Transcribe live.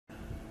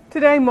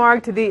Today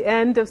marked the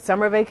end of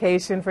summer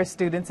vacation for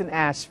students in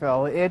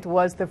Asheville. It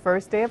was the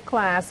first day of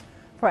class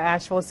for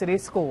Asheville City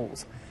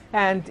Schools.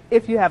 And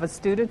if you have a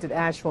student at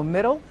Asheville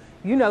Middle,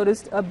 you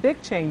noticed a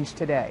big change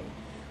today.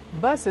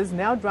 Buses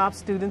now drop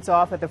students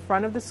off at the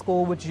front of the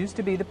school, which used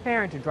to be the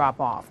parent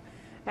drop-off.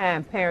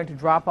 And parent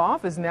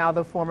drop-off is now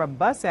the former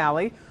bus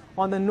alley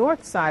on the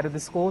north side of the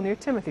school near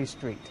Timothy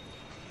Street.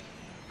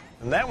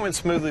 And that went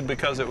smoothly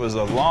because it was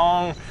a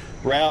long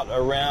route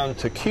around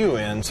to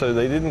QN, so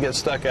they didn't get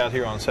stuck out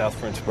here on South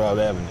French Broad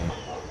Avenue.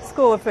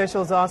 School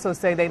officials also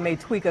say they may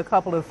tweak a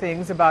couple of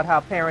things about how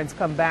parents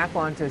come back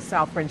onto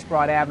South French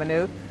Broad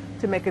Avenue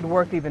to make it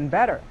work even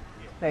better.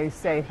 They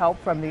say help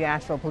from the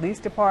Asheville Police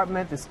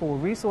Department, the school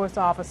resource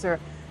officer,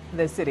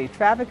 the city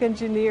traffic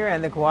engineer,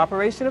 and the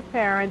cooperation of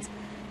parents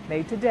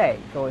made today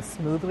go as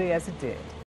smoothly as it did.